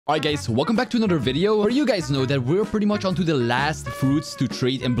Alright guys, welcome back to another video where you guys know that we're pretty much onto the last fruits to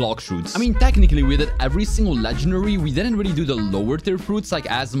trade in Blox fruits. I mean, technically we did every single legendary. We didn't really do the lower tier fruits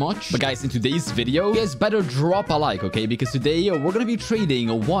like as much. But guys, in today's video, you guys better drop a like, okay? Because today we're gonna be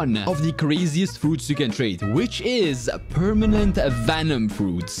trading one of the craziest fruits you can trade, which is permanent venom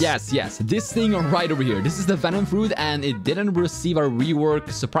fruits. Yes, this thing right over here. This is the venom fruit and it didn't receive a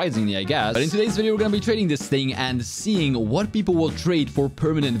rework, surprisingly, I guess. But in today's video, we're gonna be trading this thing and seeing what people will trade for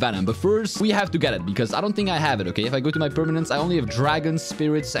permanent venom. But first, we have to get it because I don't think I have it, okay? If I go to my permanents, I only have dragon,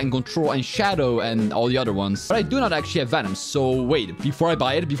 spirits, and control, and shadow, and all the other ones. But I do not actually have venom. So wait, before I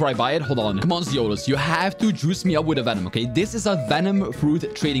buy it, hold on. Come on, Ziolos, you have to juice me up with a venom, okay? This is a venom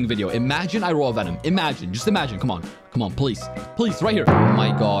fruit trading video. Imagine I roll a venom. Just imagine. Come on, please, right here. Oh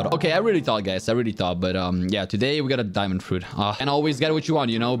my god. Okay, I really thought, guys. But yeah, today we got a diamond fruit. And always get what you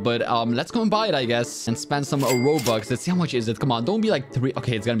want, you know. But let's go and buy it, I guess, and spend some Robux. Let's see how much is it. Come on, don't be like 3.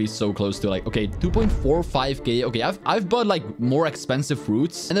 Okay, it's gonna be so close to like, okay, 2.45k. Okay, I've bought like more expensive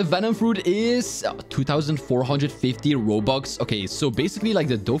fruits, and the venom fruit is 2,450 Robux. Okay, so basically like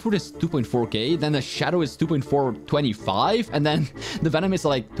the dough fruit is 2.4k, then the shadow is 2.425, and then the venom is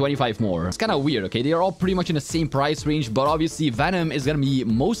like 25 more. It's kind of weird. Okay, they are all pretty much in the same price range, but obviously venom is gonna be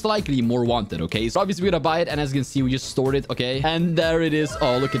most likely more wanted. Okay, so obviously we're gonna buy it, and as you can see, we just stored it. Okay, and there it is.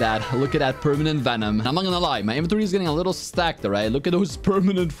 Oh, look at that permanent venom. And I'm not gonna lie, my inventory is getting a little stacked. All right, look at those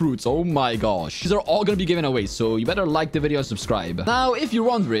permanent fruits. Oh my gosh, these are all gonna be given away, so you better like the video and subscribe. Now, if you're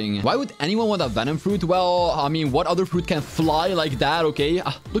wondering why would anyone want a venom fruit, well, I mean, what other fruit can fly like that? Okay,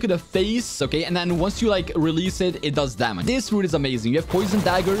 look at the face. Okay, and then once you like release it, it does damage. This fruit is amazing. You have poison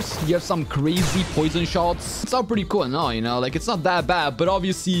daggers, you have some crazy poison shots. It's all pretty cool. No, you know, like it's not that bad, but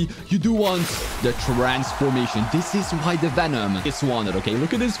obviously you do want the transformation. This is why the venom is wanted. Okay,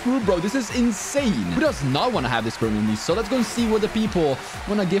 look at this fruit, bro. This is insane. Who does not want to have this permanently? So let's go and see what the people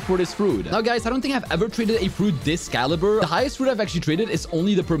want to give for this fruit. Now guys, I don't think I've ever traded a fruit this caliber. The highest fruit I've actually traded is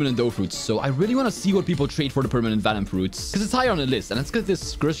only the permanent dough fruits, so I really want to see what people trade for the permanent venom fruits because it's higher on the list. And let's get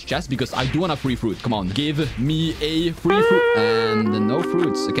this cursed chest because I do want a free fruit. Come on, give me a free fruit. And no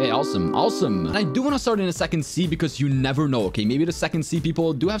fruits. Okay, awesome. And I do want to start in a second C because you never know. Okay, maybe the second C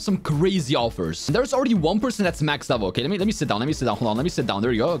people do have some crazy offers. And there's already one person that's maxed level. Okay, let me sit down. Hold on, let me sit down.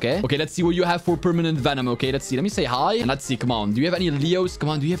 There you go. Okay, let's see what you have for permanent venom. Okay, let's see. Let me say hi and let's see. Come on, do you have any Leos? Come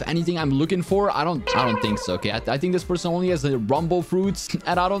on, do you have anything I'm looking for? I don't think so. Okay, I think this person only has the rumble fruits,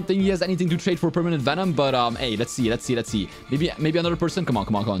 and I don't think he has anything to trade for permanent venom. But hey, let's see. Maybe another person. Come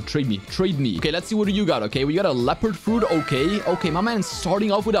on. Trade me. Okay, let's see what you got. Okay, we got a leopard fruit. Okay, my man's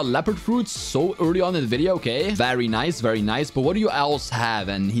starting off with a leopard fruit so early on in the video. Okay, very nice. But what do you else have?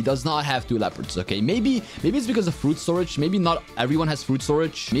 And he does not have 2 leopards. Okay, maybe it's because of fruit storage. Maybe not everyone has fruit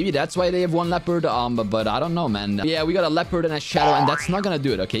storage. Maybe that's why they have 1 leopard. But I don't know, man. Yeah, we got a leopard and a shadow, and that's not gonna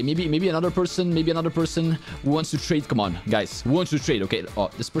do it. Okay, maybe another person who wants to trade. Come on, guys, who wants to trade? Okay, oh,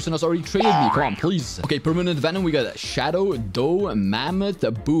 this person has already traded me. Come on, please. Okay, permanent venom. We got shadow, dough, mammoth,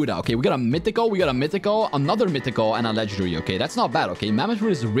 Buddha. Okay, we got a mythical, another mythical, and a legendary. Okay, that's not bad. Okay, mammoth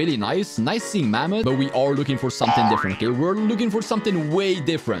fruit is really nice seeing mammoth, but we are looking for something different. Okay, we're looking for something way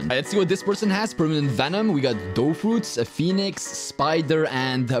different. Right, let's see what this person has. Permanent venom. We got dough fruits, a phoenix, spider,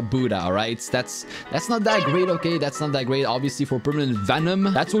 and Buddha. All right, that's not that great. Okay, that's not that great. Obviously, for permanent venom,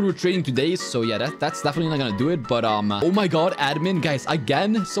 that's what we're trading today. So yeah, that's definitely not gonna do it. But oh my god, admin, guys,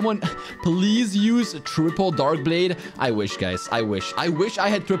 again, someone please use triple dark blade. I wish, guys, I wish I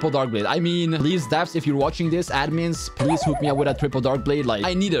had triple dark blade. I mean, please, Daps, if you're watching this, admins, please hook me up with a triple dark blade. Like,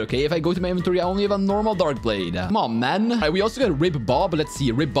 I need it. Okay, if I go to my inventory, I only have a normal dark blade. Come on, man. All right, we also got Rib Bob. Let's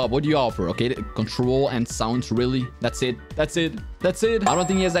see, Rib Bob, what do you offer? Okay, control and sounds. Really, that's it. I don't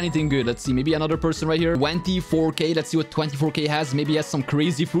think he has anything good. Let's see, maybe another person right here. 24k. Let's see what 24k has. Maybe he has some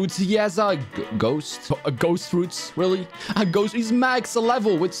crazy fruits. He has a ghost fruits. Really, a ghost. He's max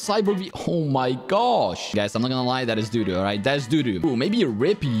level with cyber v. Oh my gosh, guys, I'm not gonna lie, that is doo-doo. All right, that is doo-doo. Ooh, maybe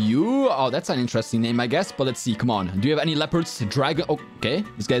Rip You. Oh, that's an interesting name, I guess. But let's see. Come on, do you have any leopards? Dragon. Okay,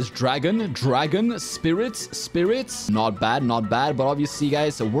 this guy's dragon, spirits. Not bad. But obviously,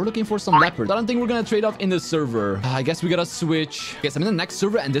 guys, we're looking for some leopards. I don't think we're gonna trade off in the server. I guess we gotta switch. Guys, I'm in the next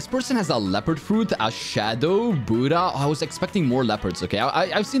server, and this person has a leopard fruit, a shadow, Buddha. Oh, I was expecting more leopards. Okay,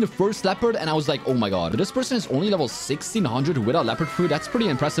 I've seen the first leopard, and I was like, oh my god. But this person is only level 1600 with a leopard fruit. That's pretty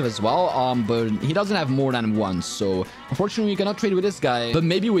impressive as well. But he doesn't have more than 1, so unfortunately, we cannot trade with this guy. But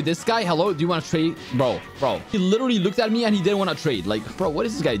maybe with this guy. Hello, do you want to trade? Bro. He literally looked at me, and he didn't want to trade. trade. Like, bro, what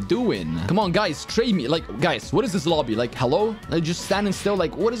is this guy doing? Come on, guys, trade me. Like, guys, what is this lobby? Like, hello? Like, just standing still.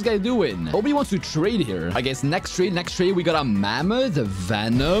 Like, what is this guy doing? Nobody wants to trade here. I guess next trade, we got a mammoth,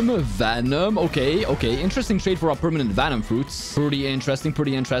 venom. Okay. Interesting trade for our permanent venom fruits. Pretty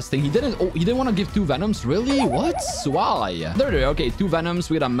interesting. He didn't want to give 2 venoms. Really? What? Why? There. Okay, 2 venoms.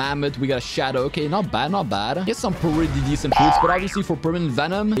 We got a mammoth. We got a shadow. Okay, not bad. Get some pretty decent fruits, but obviously for permanent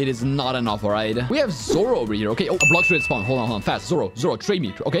venom, it is not enough, all right? We have Zoro over here. Okay, a Blox trade spawn. Hold on. Fast. Zoro, trade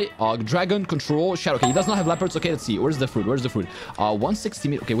me. Okay, dragon, control, shadow. Okay, he does not have leopards. Okay, let's see. Where's the fruit? 160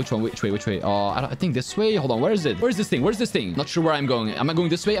 meters. Okay, which one? Which way? I think this way. Hold on. Where is it? Where's this thing? Not sure where I'm going. Am I going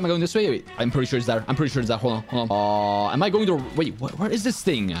this way? Wait, I'm pretty sure it's there. Hold on. Am I going to... Wait, where is this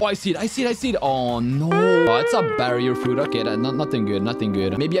thing? Oh, I see it. Oh, no. Oh, it's a barrier fruit. Okay, nothing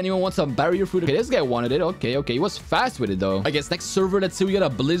good. Maybe anyone wants a barrier fruit. Okay, this guy wanted it. Okay. He was fast with it, though. I guess next server, let's see. We got a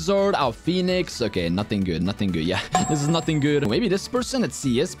blizzard, a phoenix. Okay, nothing good. Yeah, this is nothing good. Maybe this person, let's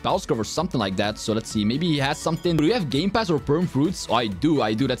see, is Bellscove or something like that. So let's see. Maybe he has something. Do we have game pass or perm fruits? Oh, I do.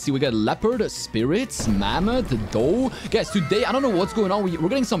 Let's see. We got leopard, spirits, mammoth, doe. Guys, today, I don't know what's going on. We're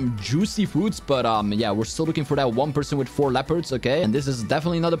getting some juicy fruits, but yeah, we're still looking for that one person with 4 leopards. Okay, and this is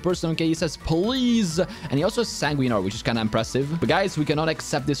definitely another person. Okay, he says please, and he also has sanguinar, which is kind of impressive. But guys, we cannot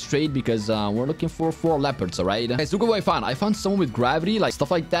accept this trade because we're looking for 4 leopards. All right, guys, look what I found. I found someone with gravity, like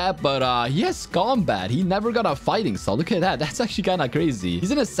stuff like that, but he has combat. He never got a fighting style. Look at that. That's actually kind of crazy.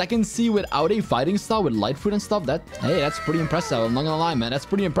 He's in a second C without a fighting style with light fruit and stuff. Hey, that's pretty impressive. I'm not gonna lie, man. That's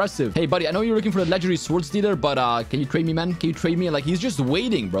pretty impressive. Hey, buddy, I know you're looking for the legendary sword stealer, but can you trade me, man? Like, he's just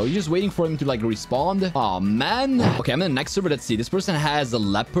waiting, bro. He's just waiting for him to like respawn. Oh man. Okay, I'm in the next server. Let's see. This person has a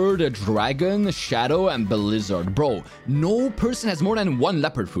leopard, a dragon, shadow, and blizzard. Bro, no person has more than 1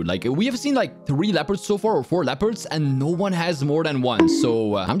 leopard fruit. Like, we have seen like 3 leopards so far, or 4 leopards, and no one has more than 1.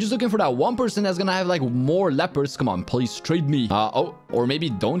 So I'm just looking for that one person that's gonna have like more leopards. Come on, please trade me. Oh, or maybe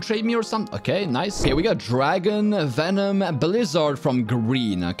don't trade me or something. Okay, nice. Okay, we got dragon, venom, blizzard from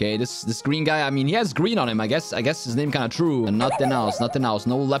green. Okay, this green guy, I mean, he has green on him. I guess his name kind of true. And nothing else.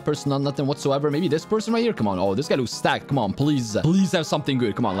 No leopards, nothing whatsoever. Maybe this person right here. Come on. Oh, this guy looks stacked. Come on, please have something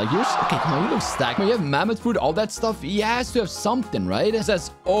good. Come on, like yours. Okay, come on, you look stacked. You have mammoth fruit, all that stuff. He has to have something, right? It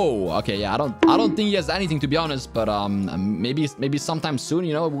says, oh, okay, yeah. I don't think he has anything, to be honest. But maybe sometime soon.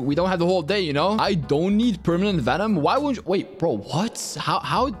 You know, we don't have the whole day. You know, I don't need permanent venom. Why wouldn't you? Wait, bro, what?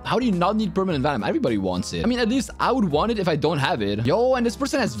 How do you not need permanent venom? Everybody wants it. I mean, at least I would want it if I don't have it. Yo, and this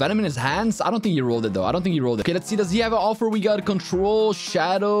person has venom in his hands. I don't think he rolled it though. Okay, let's see. Does he have an offer? We got control,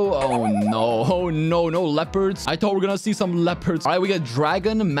 shadow. Oh no, no leopards. I thought we were gonna see some leopards. All right, we got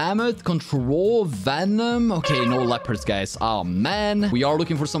dragon, mammoth, control, venom. Okay, no leopards, guys. Oh man, we are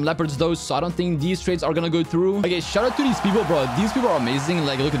looking for some leopards though, so I don't think these trades are gonna go through. Okay, shout out to these people, bro. These people are amazing.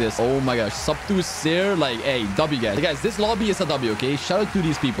 Like, look at this. Oh my gosh, sub to seer. Like, hey, W, guys. Hey, guys, this lobby is a W. Okay, shout out to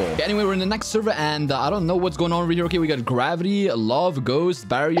these people. Okay, anyway, we're in the next server, and I don't know what's going on over here. Okay, we got gravity, love, ghost,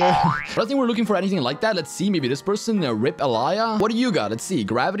 barrier. I don't think we're looking for anything like that. Let's see. Maybe this person, Rip Elia. What do you got? Let's see.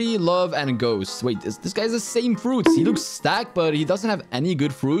 Gravity, love, and ghost. Wait, this guy's the same fruits. He looks stacked, but he doesn't have any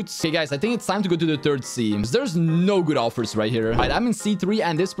good fruits. Okay, guys, I think it's time to go to the 3rd C. There's no good offers right here. All right, I'm in C3,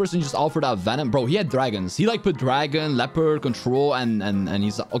 and this person just offered a venom. Bro, he had dragons. He like put dragon, leopard, control, and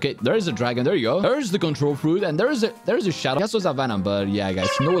he's okay. There is a dragon. There you go. There's the control fruit, and there's a shadow. Guess was a venom, but yeah, guys,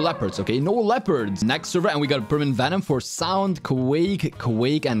 no leopards. Okay, no leopards. Next server, and we got permanent venom for sound,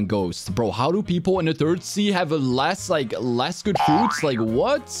 quake, and ghost. Bro, how do people in the 3rd C have less good fruits? Like,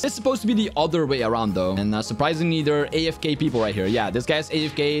 what? It's supposed to be the other way around though. And surprisingly, they're AFK people right here. Yeah, this guy's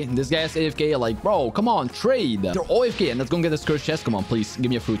AFK. This guy's AFK. Like, bro, come on, trade. They're all AFK. And let's go and get this cursed chest. Come on, please. Give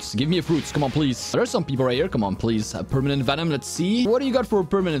me a fruits. Come on, please. There's some people right here. Come on, please. Permanent venom. Let's see. What do you got for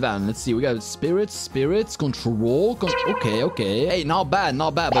permanent venom? Let's see. We got spirits, control. Okay. Hey, not bad,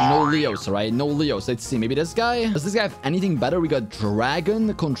 but no Leos, right? No Leos. Let's see. Maybe this guy. Does this guy have anything better? We got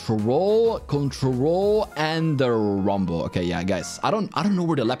dragon, control, and the rumble. Okay, yeah, guys. I don't know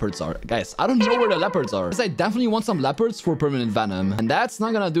where the leopards are. Guys, I don't know where the leopards are. Because I definitely want some leopards for permanent venom. And that's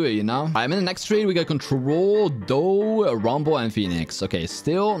not gonna do it, you know? I'm in the next trade. We got control, doe, rumble, and phoenix. Okay,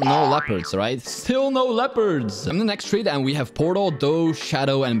 still no leopards, right? Still no leopards. I'm in the next trade, and we have portal, doe,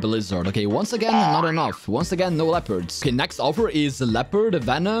 shadow, and blizzard. Okay, once again, not enough. Once again, no leopards. Okay, next offer is leopard,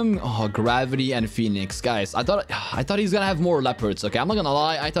 venom, gravity, and phoenix. Guys, I thought he's gonna have more leopards. Okay, I'm not gonna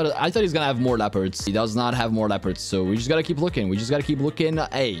lie. I thought he's gonna have more leopards. He does not have more leopards, so we just gotta keep looking.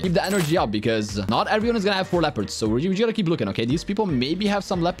 Hey, keep the energy up, because not everyone is gonna have 4 leopards, so we gotta keep looking. Okay, these people maybe have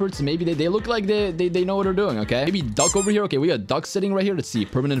some leopards. Maybe they look like they know what they're doing. Okay, maybe duck over here. Okay, we got duck sitting right here. Let's see.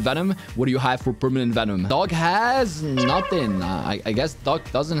 Permanent venom. What do you have for permanent venom? Dog has nothing. I guess duck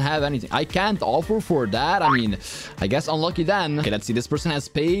doesn't have anything. I can't offer for that. I mean, I guess unlucky then. Okay, let's see. This person has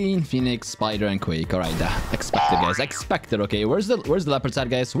pain, phoenix, spider, and quake. All right, expected, guys. Expected. Okay, where's the leopards at,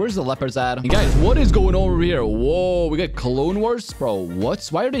 guys? Where's the leopards at? And guys, what is going on over here? Whoa, we got Clone Wars, bro. What?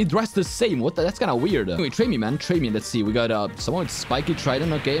 Why are they dressed the same? What? That's kind of weird. Anyway, trade me, man. Trade me. Let's see. We got someone with spiky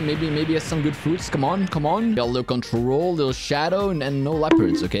trident. Okay, maybe has some good fruits. Come on, come on. Got a little control, little shadow, and no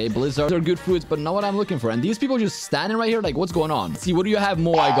leopards. Okay, blizzard are good fruits, but not what I'm looking for. And these people just standing right here, like, what's going on? Let's see, what do you have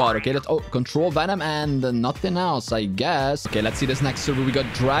more? I got. Okay, let's control venom and nothing else, I guess. Okay, let's see this next server. We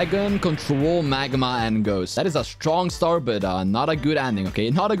got dragon, control, magma, and ghost. That is a strong start, but not a good ending. Okay,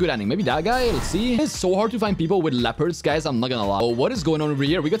 not a good ending. Maybe that guy. Let's see. It's so hard to find people with leopards, guys. I'm not gonna lie. Oh, what is going on over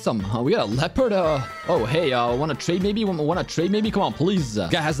here? We got some. We got a leopard. Oh, hey. Want to trade? Maybe. Want to trade? Maybe. Come on, please. This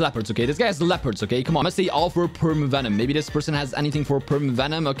guy has leopards. Okay, this guy has leopards. Okay, come on. Let's say all for perm venom. Maybe this person has anything for perm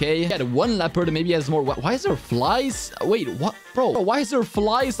venom. Okay, yeah, one leopard. Maybe he has more. Why is there flies? Wait, what, bro? Why is there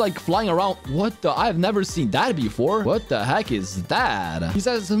flies like flying around? What the? I've never seen that before. What the heck is that? He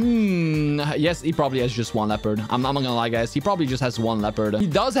says, yes, he probably has just one leopard. I'm not gonna lie, guys. He probably just has one leopard. He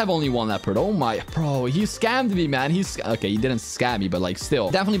does have only one leopard. Oh my, bro, he scammed me, man. Okay, he didn't scam me, but like still,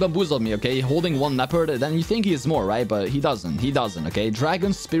 definitely bamboozled me. Okay, holding one leopard, then you think he is more, right? But he doesn't. He doesn't. Okay,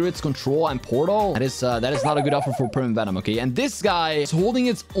 dragon, spirits, control, and portal. That is not a good offer for permanent venom. Okay, and this guy is holding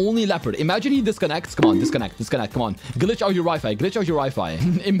its only leopard. Imagine he disconnects. Come on, disconnect. Come on, glitch out your Wi-Fi. Glitch out your Wi-Fi.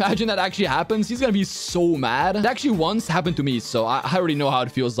 Imagine that actually happens. He's gonna be so mad. It actually once happened to me, so I already know how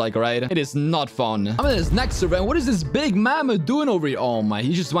it feels like, right? It is not fun. I'm in this next server, and what is this big mammoth doing over here? Oh my,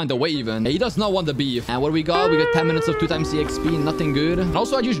 he just went away even. He does not want the beef. And what do we got? We got 10 minutes of 2 times EXP. Nothing good. And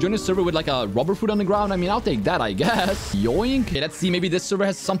also, I just joined a server with like a rubber foot on the ground. I mean, I'll take that, I guess. Yoink. Okay, let's see. Maybe this server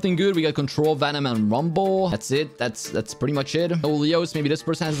has something good. We got control, venom, and rumble. That's it. That's pretty much it. No Leos. Maybe this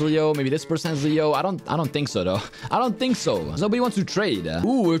person has Leo. Maybe this person has Leo. I don't think so, though. I don't think so. Nobody wants to trade.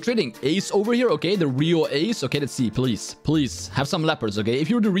 Ooh, we're trading ace over here. Okay, the real ace. Okay, let's see. Please have some leopards. Okay, if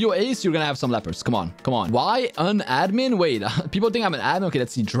you're the real ace, you're gonna have some leopards. Come on. Why an admin? Wait, people think I'm an admin. Okay,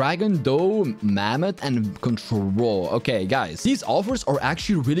 let's see. Dragon, doe, mammoth, and control. Okay, guys, these offers are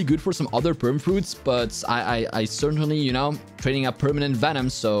actually really good for some other perm fruits, but I certainly, you know, trading a permanent venom,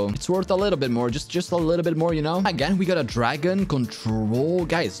 so it's worth a little bit more. Just a little bit more, you know. Again, we got a dragon, control.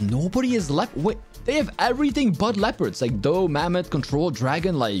 Guys, nobody is left. Wait, they have everything but leopards, like doe, mammoth, control,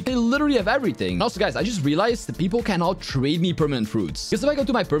 dragon. Like, they literally have everything. And also, guys, I just realized that people cannot trade me permanent fruits, because if I go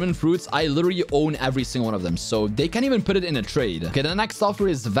to my permanent fruits, I literally own every single one of them, so they can't even put it in a trade. Okay, the next offer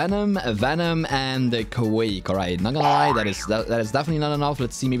is venom, and quake. All right, not gonna lie, that is definitely not enough.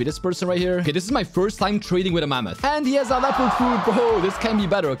 Let's see, maybe this person right here. Okay, this is my first time trading with a mammoth, and he has a leopard fruit, bro. This can be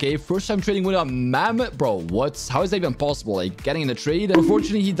better. Okay, first time trading with a mammoth, bro. How is that even possible? Like, getting in a trade?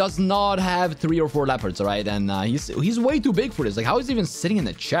 Unfortunately, he does not have 3 or 4 leopards. All right, and he's way too big for this. Like, how is he even sitting in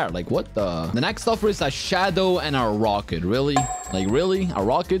the chair? Like, what the next offer is a shadow and a rocket. Really? Like, really? A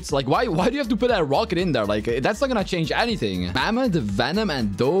rocket? Like, why do you have to put that rocket in there? Like, that's not gonna change anything. Mammoth, venom,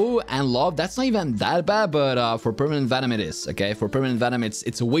 and doe, and love. That's not even that bad, but for permanent venom, it is. Okay, for permanent venom,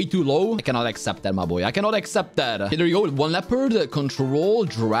 it's way too low. I cannot accept that, my boy. I cannot accept that. Okay, there you go. 1 leopard, control,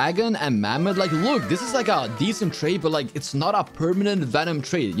 dragon, and mammoth. Like, look, this is like a decent trade, but like, it's not a permanent venom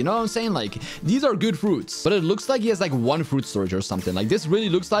trade. You know what I'm saying? Like, these are good fruits, but it looks like he has like 1 fruit storage or something. Like, this really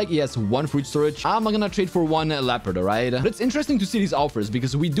looks like he has 1 fruit storage. I'm not gonna trade for 1 leopard, all right? But it's interesting to see these offers,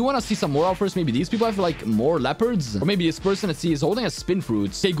 because we do want to see some more offers. Maybe these people have like more leopards, or maybe this person, let's see, is holding a spin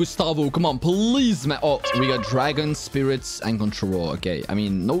fruit. Hey, Gustavo, come on, please, man. Oh, we got dragon, spirits, and control. Okay, I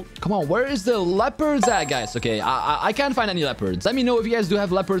mean, no, come on, where is the leopards at, guys? Okay, I can't find any leopards. Let me know if you guys do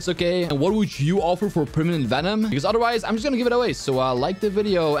have leopards. Okay, and what would you offer for permanent venom? Because otherwise, I'm just gonna give it away. So like the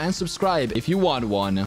video and subscribe if you want one.